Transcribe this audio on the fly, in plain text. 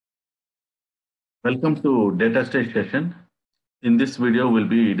Welcome to DataStage session. In this video, we'll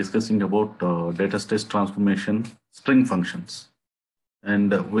be discussing about DataStage transformation string functions.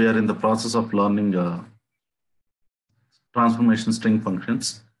 And we are in the process of learning transformation string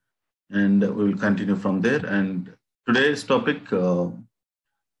functions. And we will continue from there. And today's topic, we'll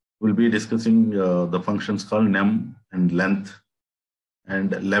be discussing the functions called num and length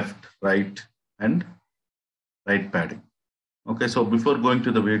and left, right, and right padding. Okay, so before going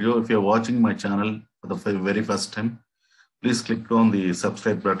to the video, if you're watching my channel for the very first time, please click on the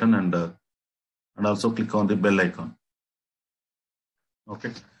subscribe button and also click on the bell icon.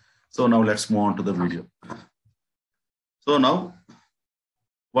 Okay, so now let's move on to the video. So now,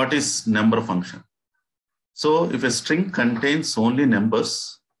 what is number function? So if a string contains only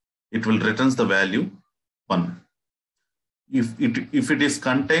numbers, it will return the value 1. If it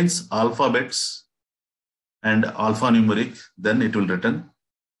contains alphabets and alphanumeric, then it will return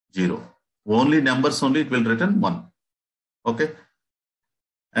 0. Only numbers only, it will return 1. Okay.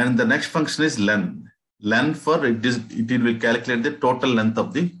 And the next function is len. Len for it will calculate the total length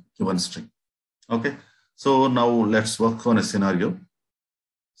of the given string. Okay. So now let's work on a scenario.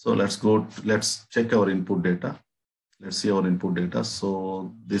 So let's check our input data. Let's see our input data.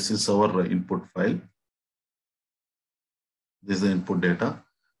 So this is our input file. This is the input data.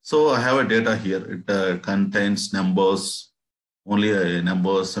 So I have a data here. It contains numbers, only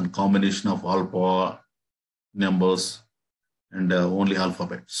numbers and combination of alpha numbers and only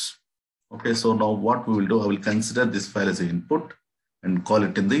alphabets. Okay, so now what we will do, I will consider this file as an input and call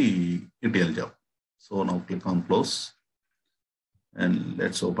it in the ETL job. So now click on close and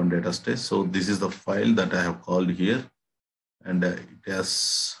let's open DataStage. So this is the file that I have called here, and it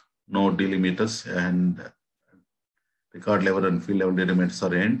has no delimiters, and record level and field level delimiters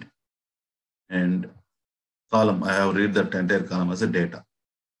are end, and column, I have read that entire column as a data.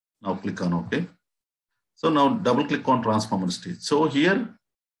 Now click on OK. So now double click on transformer stage. So here,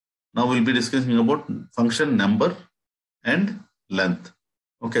 now we'll be discussing about function number and length.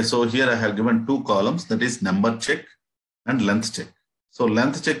 Okay, so here I have given 2 columns, that is number check and length check. So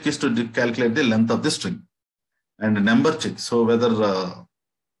length check is to calculate the length of the string, and number check, so whether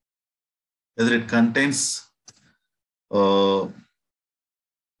it contains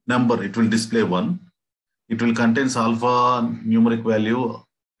number, it will display 1. It will contains alpha numeric value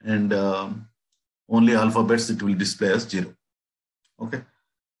and only alphabets, it will display as 0. Okay.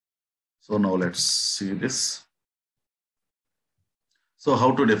 So now let's see this. So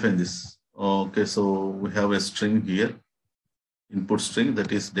how to define this? Okay, so we have a string here, input string,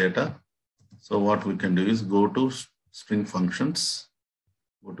 that is data. So what we can do is go to string functions,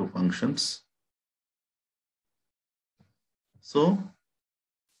 go to functions. So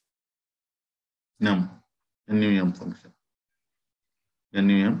num function,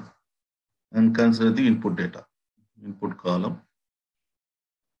 num, and consider the input data, input column.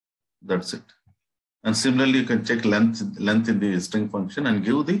 That's it. And similarly, you can check length in the string function and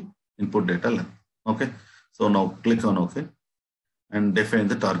give the input data length. Okay. So now click on OK and define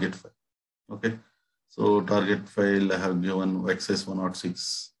the target file. Okay. So target file I have given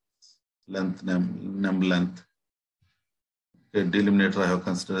xs106 length, num length. Okay, delimiter I have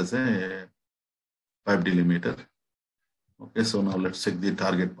considered as a 5 delimiter. Okay, so now let's check the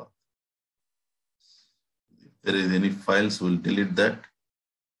target path. If there is any files, we'll delete that.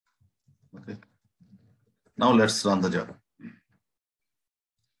 Okay. Now let's run the job.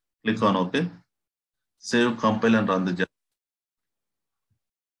 Click on OK. Save, compile, and run the job.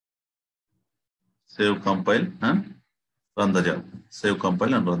 Save, compile, and run the job. Save,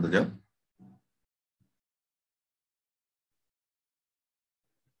 compile, and run the job.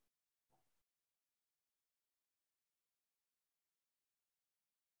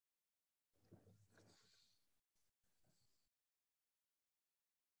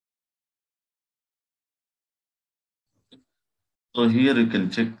 So here you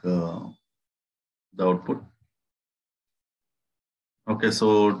can check the output. Okay,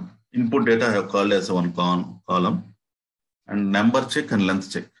 so input data I have called as one column, and number check and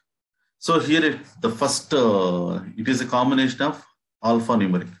length check. So here the first, it is a combination of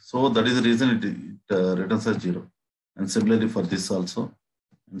alphanumeric. So that is the reason it returns as 0. And similarly for this also,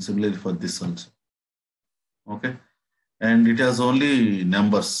 and similarly for this also. Okay, and it has only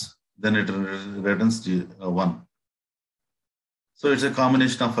numbers, then it returns 1. So it's a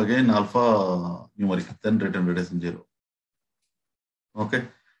combination of again alpha numeric, then return as 0. Okay,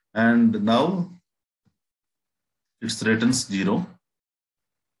 and now it returns 0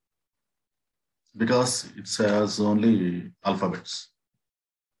 because it has only alphabets.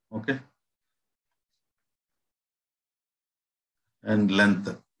 Okay, and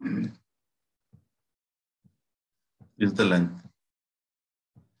length. is the length.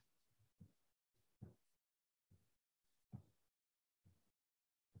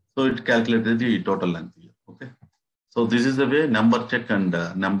 So it calculated the total length here. Okay. So this is the way number check and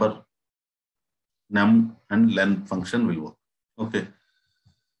num and length function will work. Okay.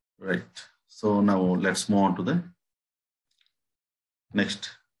 Right. So now let's move on to the next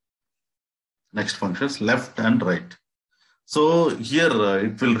functions, left and right. So here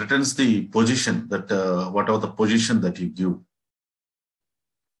it will returns the position that whatever the position that you give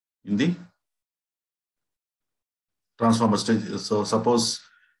in the transformer stage. So suppose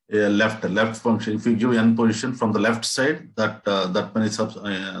a left function, if you give n position from the left side, that many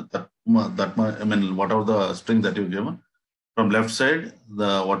I mean whatever the string that you given from left side,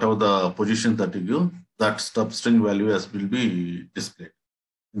 the whatever the position that you give, that string value as will be displayed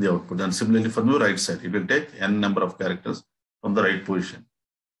in the output. And similarly for the right side, it will take n number of characters from the right position.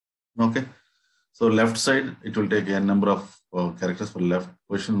 Okay. So left side, it will take n number of characters for left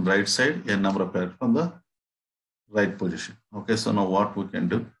position, right side, n number of characters from the right position. Okay, so now what we can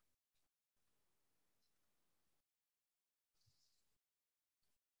do?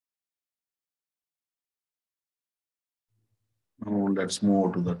 Now let's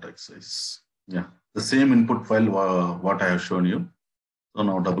move to that exercise. Yeah, the same input file what I have shown you. So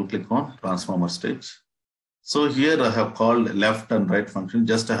now double click on transformer stage. So here I have called left and right function.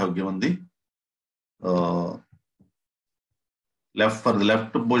 Just I have given the left for the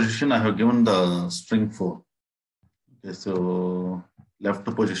left position. I have given the string 4. Okay, so left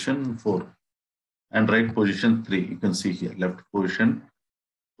position 4 and right position 3. You can see here left position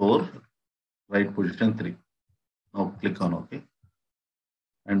 4, right position 3. Now click on OK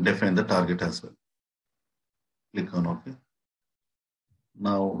and define the target as well. Click on OK.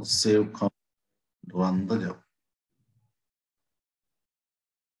 Now save, run the job.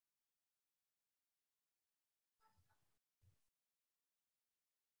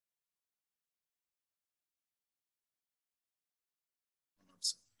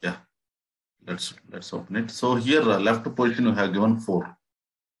 Yeah, let's open it. So here left position you have given 4.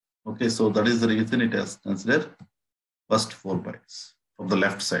 Okay, so that is the reason it has considered first 4 bytes from the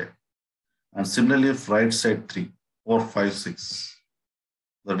left side. And similarly, if right side 3, 4, 5, 6.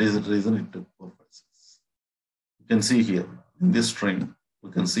 That is the reason it took 4, 5, 6. You can see here in this string,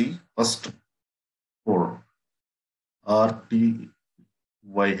 we can see first 4 R, T,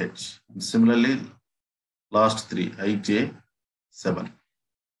 Y, H. And similarly, last 3 I, J, 7.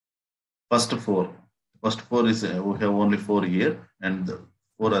 First 4 is we have only 4 here, and the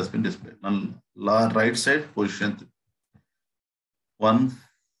 4 has been displayed. Now right side position 1,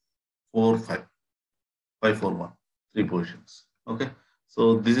 4, 5, 5, 4, 1, 3 positions. Okay,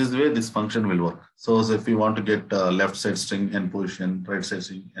 so this is the way this function will work. So if we want to get left side string n position, right side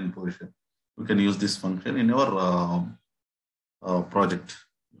string n position, we can use this function in our project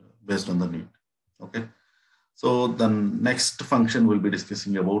based on the need. Okay, so the next function we'll be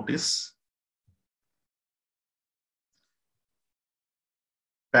discussing about is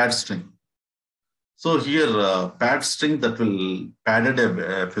PadString. So here PadString that will padded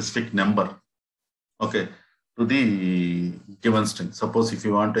a specific number, okay, to the given string. Suppose if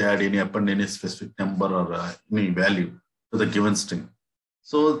you want to add append any specific number or any value to the given string,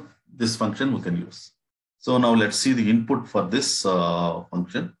 so this function we can use. So now let's see the input for this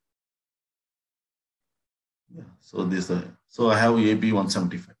function. Yeah, so this so I have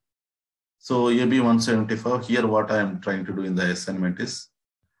AB175. So AB175 here, what I am trying to do in the assignment is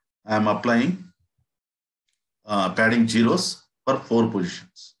I am applying padding zeros for 4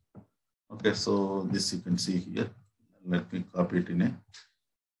 positions. Okay, so this you can see here. Let me copy it in a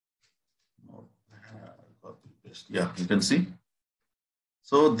copy paste. Yeah, you can see.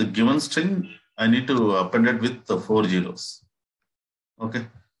 So the given string I need to append it with the 4 zeros. Okay.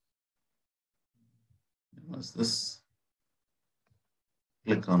 What's this?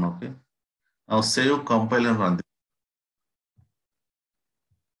 Click on OK. Now save, compile, and run.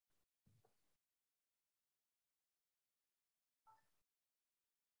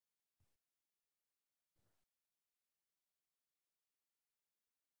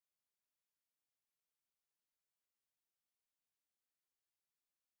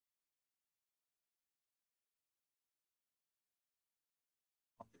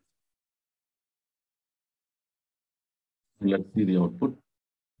 Let's see the output.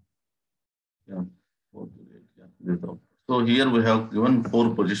 Yeah, 4 to 8. Yeah, this is the output. So here we have given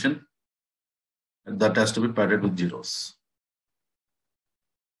 4 position, and that has to be padded with zeros.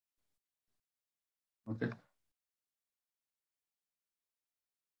 Okay.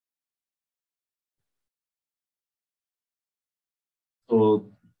 So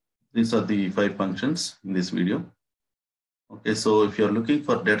these are the 5 functions in this video. Okay, so if you're looking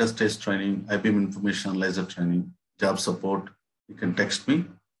for DataStage training, IBM Information Analyzer training, job support, you can text me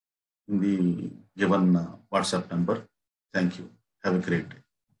in the given WhatsApp number. Thank you. Have a great day.